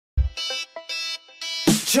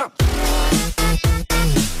Jump.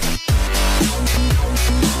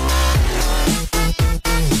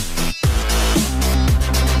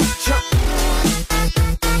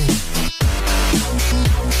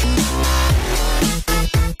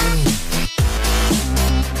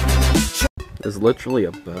 There's literally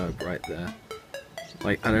a bird right there.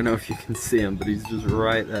 Like, I don't know if you can see him, but he's just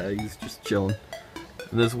right there. He's just chilling.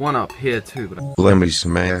 And there's one up here too, but let me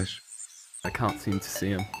smash. I can't seem to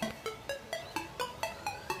see him.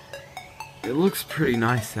 It looks pretty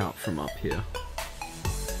nice out from up here.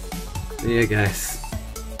 But yeah, guys.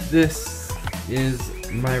 This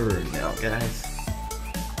is my room now, guys.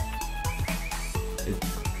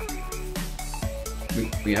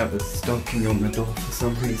 We have a stocking on the door for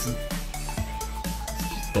some reason.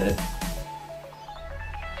 Dead.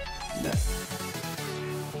 No.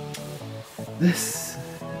 This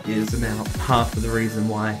is about half of the reason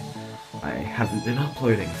why I haven't been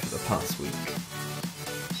uploading for the past week.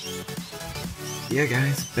 Yeah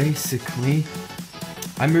guys, basically,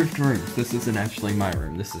 I moved rooms. This isn't actually my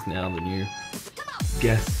room. This is now the new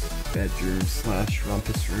guest bedroom slash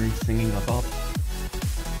rumpus room thingy up.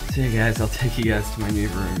 So yeah guys, I'll take you guys to my new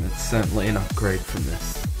room. It's certainly an upgrade from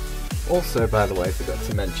this. Also, by the way, I forgot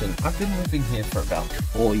to mention, I've been living here for about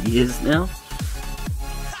 4 years now,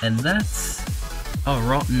 and that's a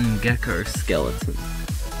rotten gecko skeleton.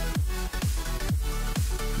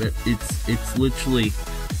 It's literally,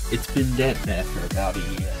 it's been dead there for about a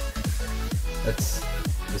year. That's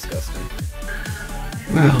disgusting.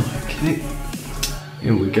 Well, okay,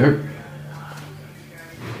 here we go.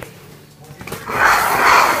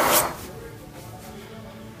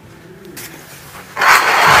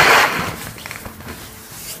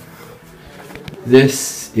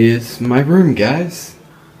 This is my room, guys.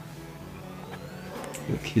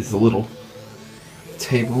 Look, here's a little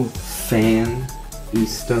table, fan,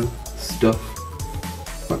 Easter stuff,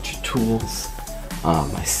 bunch of tools,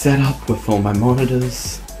 my setup with all my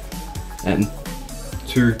monitors, and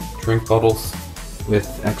 2 drink bottles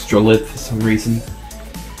with extra lid for some reason.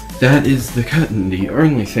 That is the curtain, the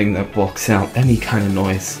only thing that blocks out any kind of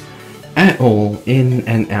noise at all in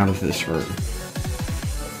and out of this room.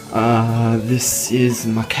 This is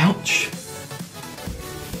my couch.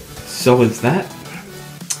 So is that.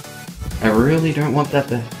 I really don't want that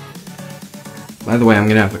there. By the way, I'm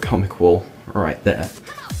gonna have a comic wall right there.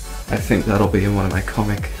 I think that'll be in one of my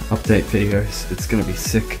comic update videos. It's gonna be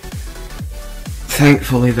sick.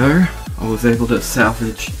 Thankfully though, I was able to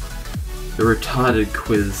salvage the retarded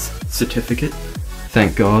quiz certificate.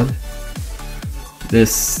 Thank God.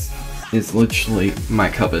 This is literally my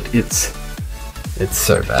cupboard. It's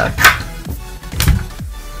so bad.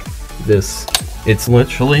 It's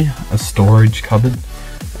literally a storage cupboard,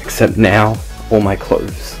 except now all my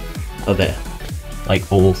clothes are there.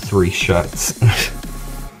 Like all 3 shirts.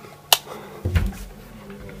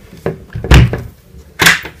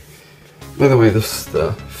 By the way, this is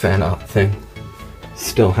the fan art thing.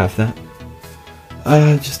 Still have that.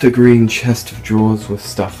 Just a green chest of drawers with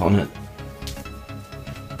stuff on it.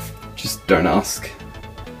 Just don't ask.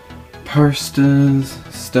 Posters,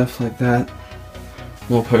 stuff like that.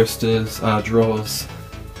 More posters, drawers.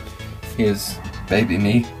 Here's baby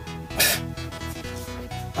me.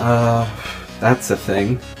 That's a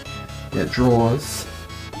thing. Yeah, drawers.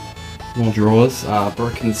 More drawers.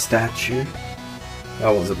 Broken statue. That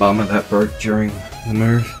was a bummer, that broke during the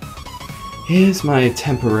move. Here's my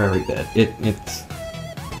temporary bed.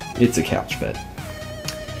 It's a couch bed.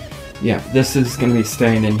 Yeah, this is gonna be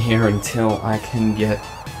staying in here until I can get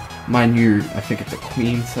my new, I think it's a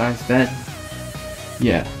queen size bed.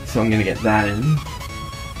 Yeah, so I'm gonna get that in.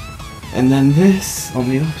 And then this, on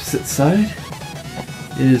the opposite side,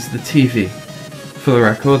 is the TV. For the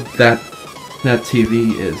record, that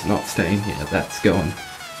TV is not staying here. That's going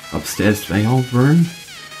upstairs to my old room.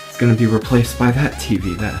 It's gonna be replaced by that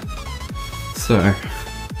TV there. So,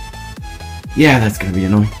 yeah, that's gonna be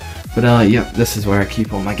annoying. But yep, this is where I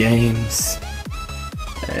keep all my games,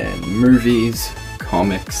 and movies,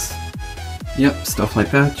 comics, yep, stuff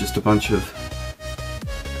like that. Just a bunch of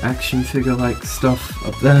action figure-like stuff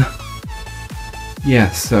up there. Yeah,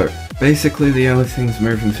 so basically the only things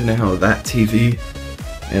moving for now are that TV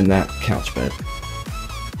and that couch bed.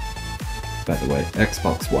 By the way,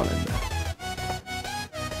 Xbox One in there.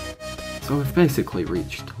 So I've basically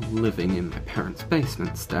reached living in my parents'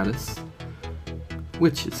 basement status,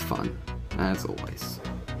 which is fun, as always.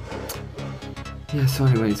 Yeah, so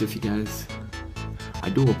anyways, if you guys... I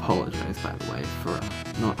do apologize, by the way, for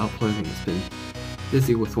not uploading. It's been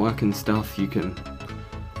busy with work and stuff.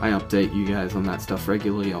 I update you guys on that stuff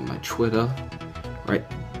regularly on my Twitter. Right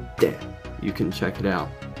there. You can check it out.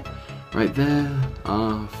 right there.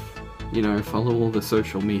 You know, follow all the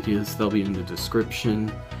social medias, they'll be in the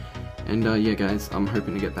description. And yeah guys, I'm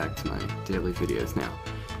hoping to get back to my daily videos now.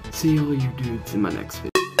 See all you dudes in my next video.